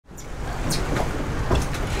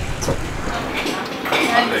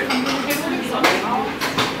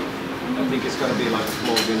going to be like a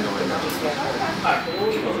small window in there.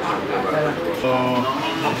 So,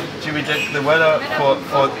 should we check the weather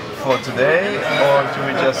for today, or should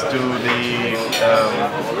we just do the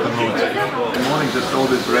route? In the morning, just all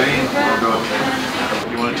this rain.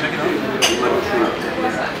 You want to check it out?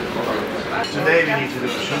 Today we need to do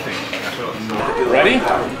the shooting. Ready?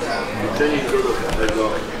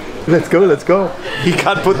 Let's go, let's go. He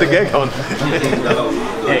can't put the gag on.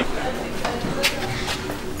 Hey.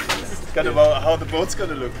 It's kind of how the boat's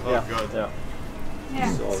gonna look. Oh Yeah. god. Yeah.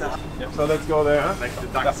 Yeah. So let's go there, huh? Like the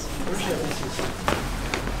ducks.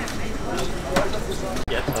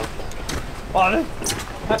 Oh,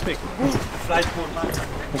 Epic. Flight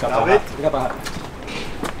David.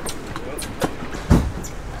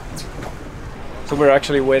 So we're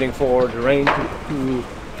actually waiting for the rain to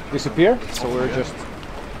disappear. So we're just...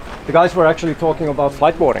 The guys were actually talking about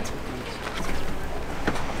flightboarding.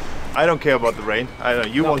 I don't care about the rain. I don't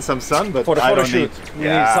know, you want some sun, but For the I photo don't shoot. need. We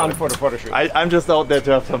need sun for the photo shoot. I'm just out there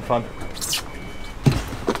to have some fun.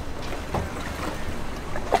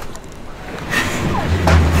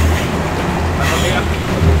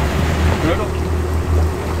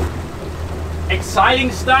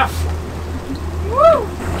 Exciting stuff! Woo!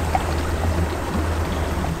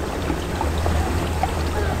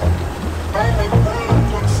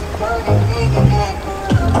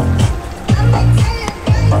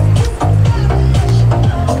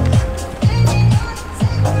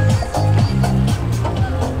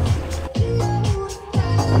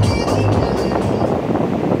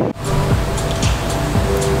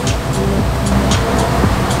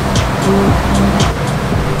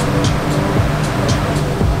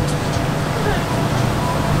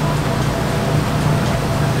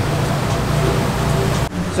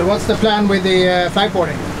 So what's the plan with the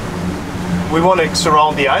flagboarding? We want to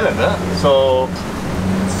surround the island, huh? So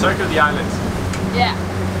Circle the island. Yeah.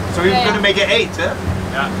 we're Yeah, gonna make it 8, huh?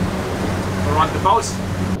 Yeah. Around the boat.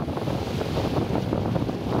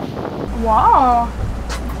 Wow.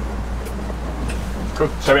 Cool.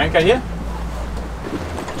 Shall we anchor here?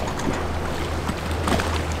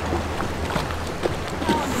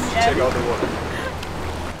 Check out the water.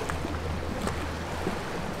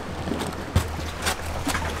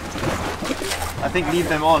 I think leave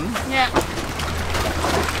them on. Yeah.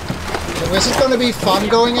 So is it going to be fun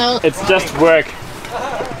going out? It's just work.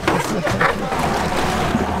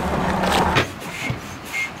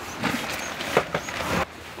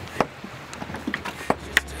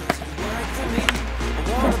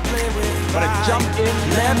 Jump in,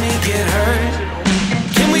 let me get hurt.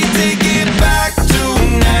 Can we take it back to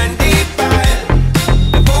 95?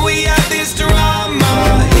 Before we had this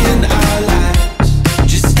drama in our lives,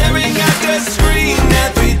 just staring at the screen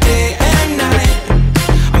every day and night.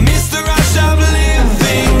 I miss the rush of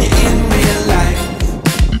living in real life.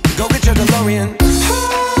 Go get your DeLorean.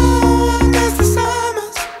 Oh, I miss the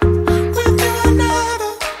summers with you and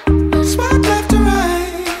never swipe left to right.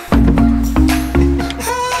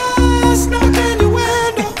 Snuck in your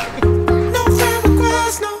window, no friend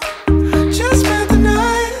request, no, just spent the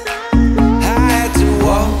night. I had to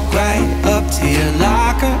walk right up to your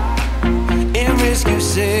locker and risk you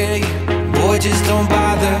saying, boy, just don't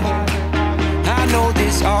bother. I know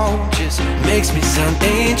this all just makes me sound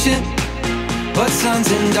ancient, but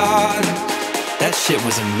sons and daughters, that shit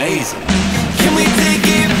was amazing. Can we take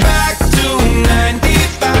it back to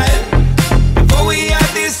 95? Before we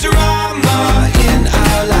had this drama in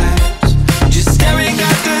our lives. Staring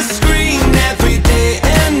at the screen every day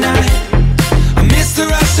and night. I miss the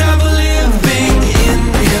rush of living in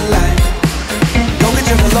real life. Go get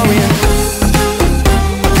your DeLorean.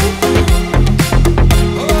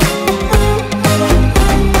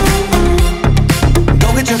 Go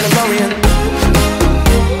get your DeLorean.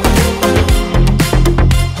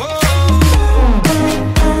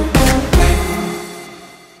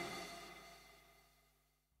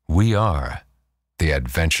 We are the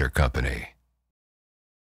Adventure Company.